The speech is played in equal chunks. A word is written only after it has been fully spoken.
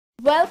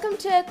Welcome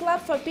to a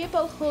club for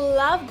people who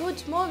love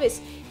good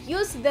movies.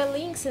 Use the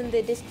links in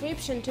the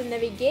description to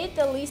navigate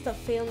the list of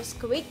films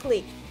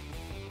quickly.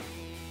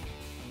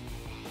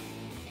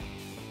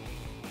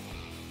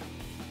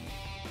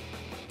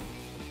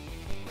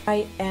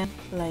 I Am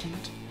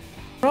Legend.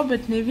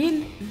 Robert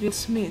Neville Will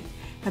Smith,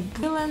 a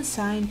brilliant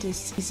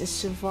scientist, is a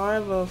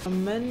survivor of a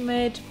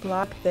man-made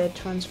plague that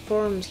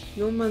transforms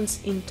humans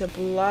into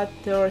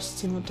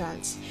bloodthirsty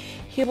mutants.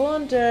 He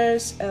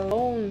wanders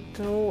alone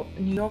through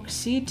New York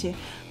City,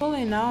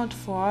 calling out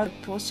for other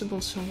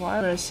possible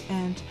survivors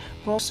and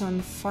works on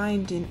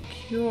finding a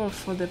cure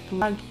for the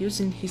plague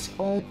using his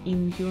own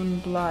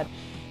immune blood.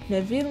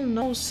 Neville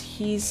knows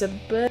he is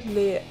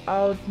badly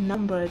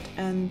outnumbered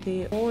and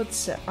the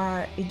odds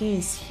are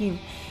against him,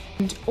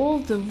 and all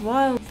the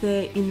while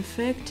the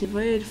infected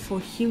wait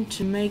for him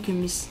to make a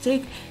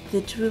mistake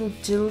that will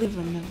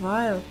deliver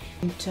Neville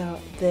into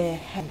their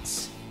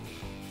hands.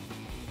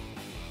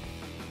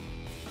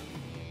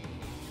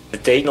 The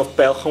Taking of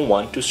Pelham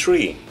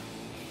 1-3.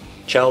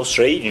 Chaos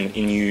raging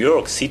in New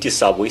York City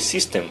subway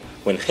system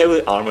when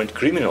heavily armored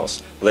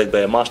criminals, led by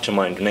a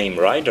mastermind named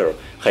Ryder,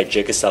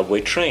 hijack a subway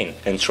train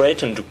and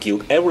threaten to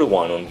kill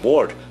everyone on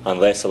board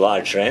unless a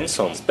large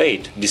ransom is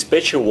paid.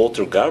 Dispatcher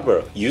Walter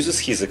Garber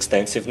uses his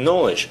extensive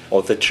knowledge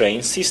of the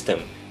train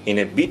system in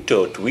a bid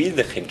to outwit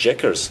the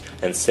hijackers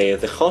and save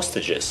the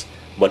hostages.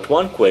 But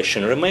one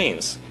question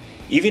remains: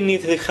 even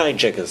if the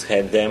hijackers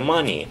had their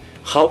money,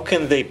 how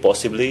can they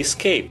possibly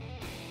escape?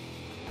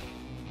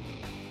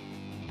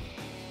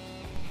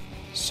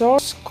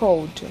 Source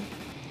code.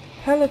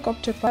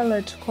 Helicopter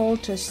pilot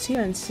Colter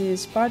Stevens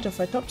is part of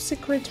a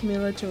top-secret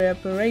military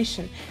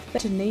operation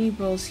that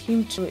enables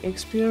him to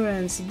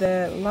experience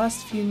the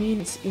last few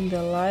minutes in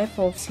the life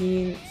of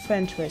Sean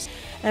Fentress,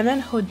 a man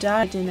who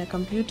died in a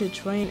computer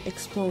train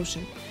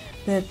explosion.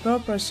 The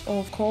purpose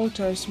of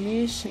Colter's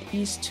mission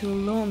is to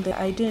learn the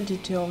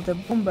identity of the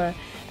bomber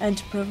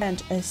and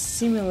prevent a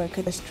similar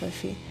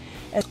catastrophe.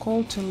 As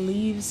Colter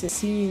lives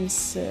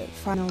Sean's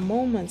final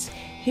moments,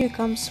 he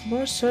becomes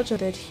more certain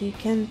that he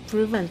can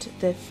prevent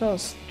the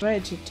first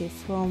tragedy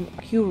from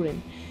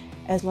occurring,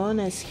 as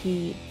long as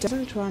he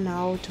doesn't run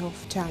out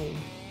of time.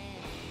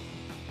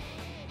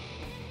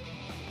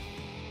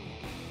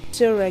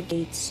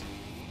 Surrogates.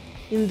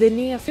 In the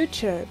near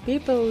future,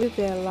 people live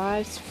their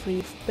lives free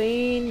of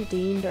pain,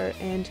 danger,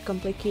 and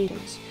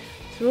complications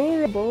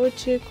through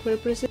robotic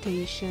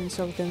representations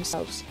of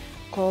themselves,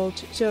 called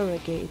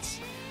surrogates.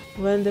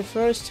 When the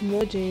first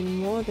murder in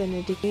more than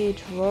a decade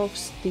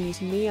rocks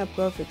this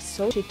near-perfect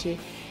society,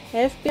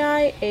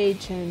 FBI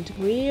agent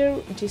Greer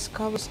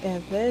discovers a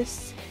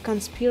vast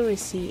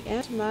conspiracy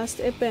and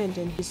must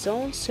abandon his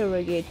own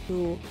surrogate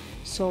to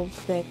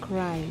solve the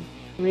crime,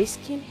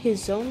 risking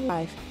his own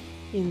life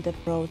in the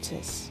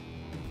process.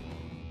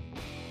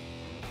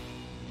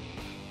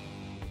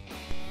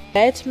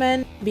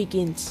 Batman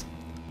Begins.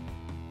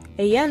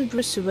 A young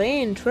Bruce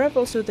Wayne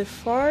travels to the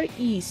Far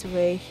East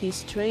where he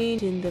is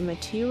trained in the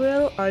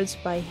martial arts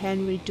by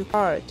Henry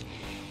Ducard,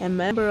 a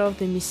member of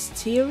the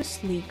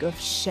mysterious League of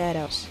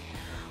Shadows.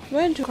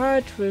 When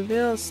Ducard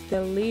reveals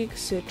the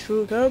League's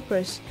true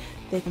purpose,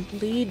 the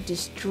complete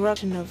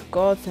destruction of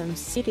Gotham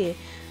City,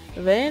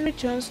 Wayne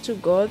returns to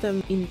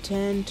Gotham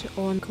intent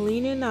on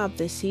cleaning up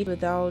the city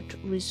without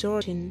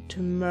resorting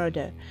to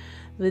murder.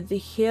 With the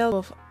help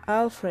of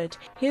Alfred,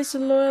 his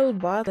loyal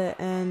butler,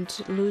 and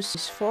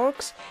Lucius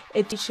Fox,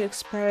 a tech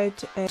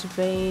expert at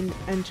Wayne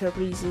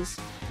Enterprises,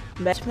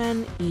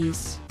 Batman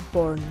is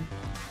born.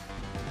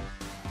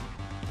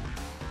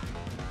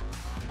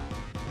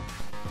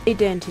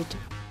 Identity.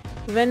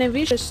 When a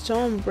vicious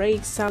storm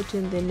breaks out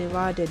in the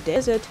Nevada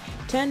desert,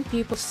 10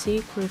 people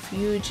seek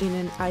refuge in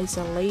an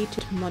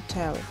isolated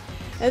motel.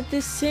 At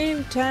the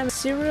same time, a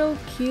serial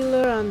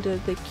killer under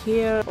the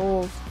care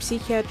of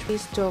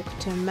psychiatrist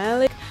Dr.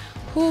 Malik,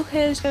 who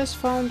has just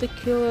found the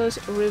killer's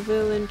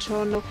revealing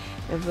journal,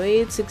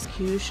 awaits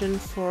execution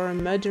for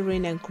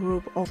murdering a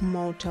group of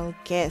motel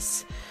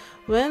guests.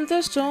 When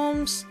the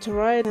storm's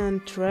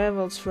threatened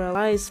travelers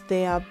realize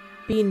they are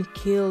being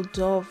killed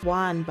off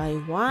one by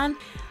one,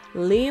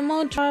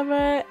 limo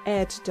driver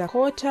Ed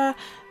Dakota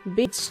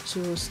bids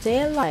to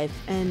stay alive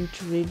and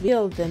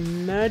reveal the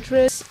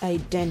murderer's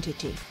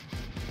identity.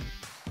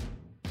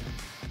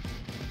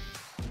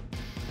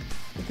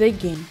 The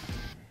Game.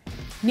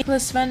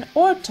 Nicholas Van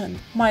Orton,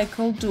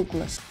 Michael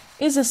Douglas,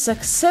 is a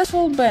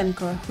successful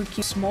banker who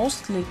keeps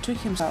mostly to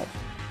himself.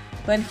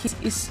 When his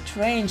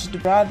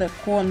estranged brother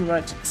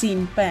Conrad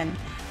Sean Penn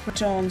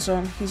returns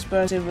on his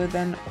birthday with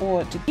an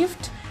odd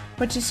gift,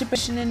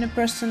 participation in a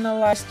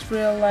personalized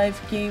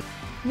real-life game,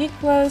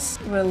 Nicholas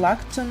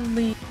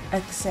reluctantly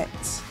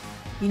accepts.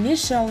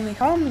 Initially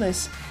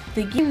harmless,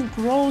 the game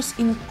grows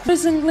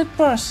increasingly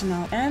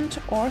personal, and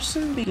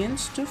Orson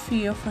begins to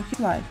fear for his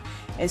life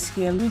as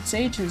he eludes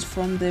agents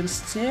from the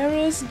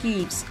mysterious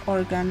game's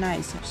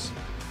organizers.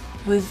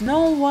 With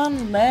no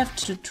one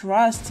left to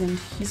trust and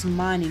his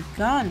money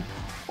gone,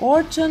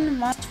 Orton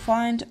must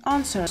find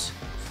answers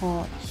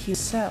for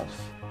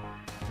himself.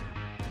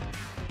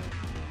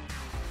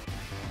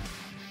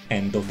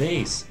 End of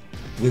Days.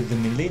 With the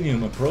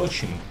millennium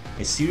approaching,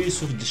 a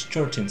series of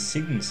distorting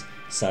signals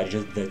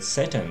suggest that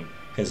Satan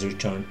has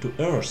returned to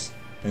Earth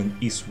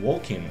and is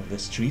walking the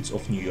streets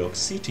of New York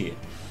City.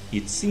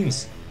 It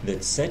seems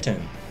that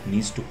Satan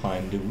needs to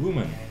find a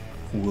woman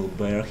who will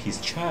bear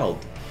his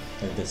child.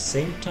 At the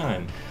same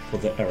time, for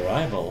the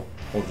arrival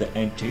of the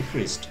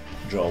Antichrist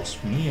draws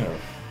near.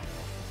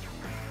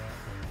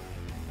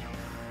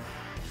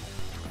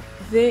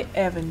 The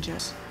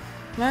Avengers.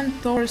 When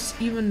Thor's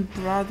even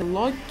brother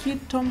Loki,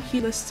 Tom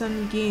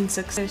Hiddleston, gains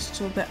access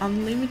to the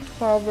unlimited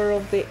power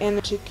of the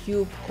energy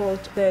cube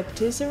called the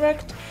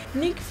Tesseract,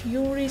 Nick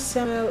Fury,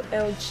 Samuel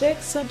L.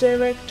 Jackson,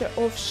 director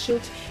of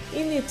S.H.I.E.L.D.,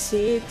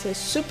 initiates a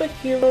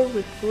superhero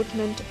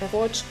recruitment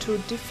effort to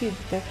defeat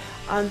the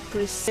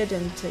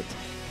unprecedented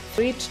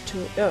threat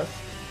to Earth.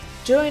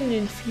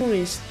 Joining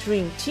Fury's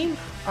dream team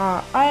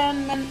are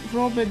Iron Man,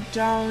 Robert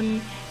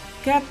Downey,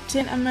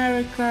 Captain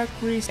America,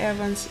 Chris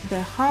Evans,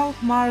 the Hulk,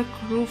 Mark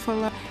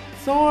Ruffalo,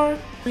 Thor,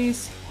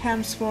 Chris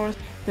Hemsworth,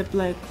 the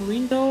Black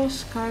Widow,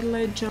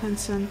 Scarlett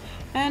Johansson,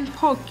 and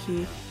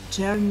Hawkeye,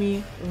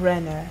 Jeremy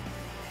Renner.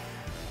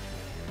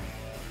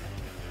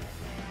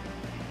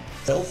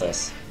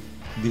 Selfless.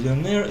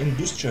 Billionaire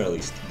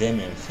industrialist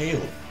Damien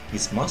Hale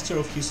is master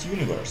of his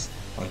universe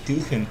until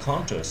he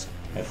encounters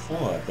a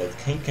foe that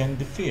he can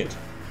defeat,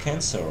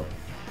 cancer.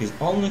 His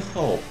only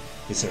hope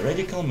is a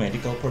radical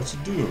medical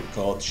procedure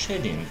called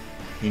shedding,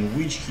 in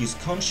which his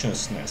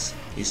consciousness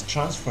is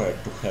transferred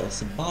to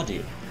Hale's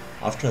body.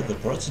 After the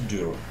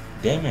procedure,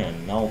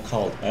 Damien, now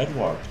called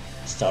Edward,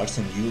 starts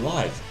a new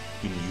life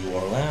in New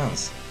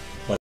Orleans.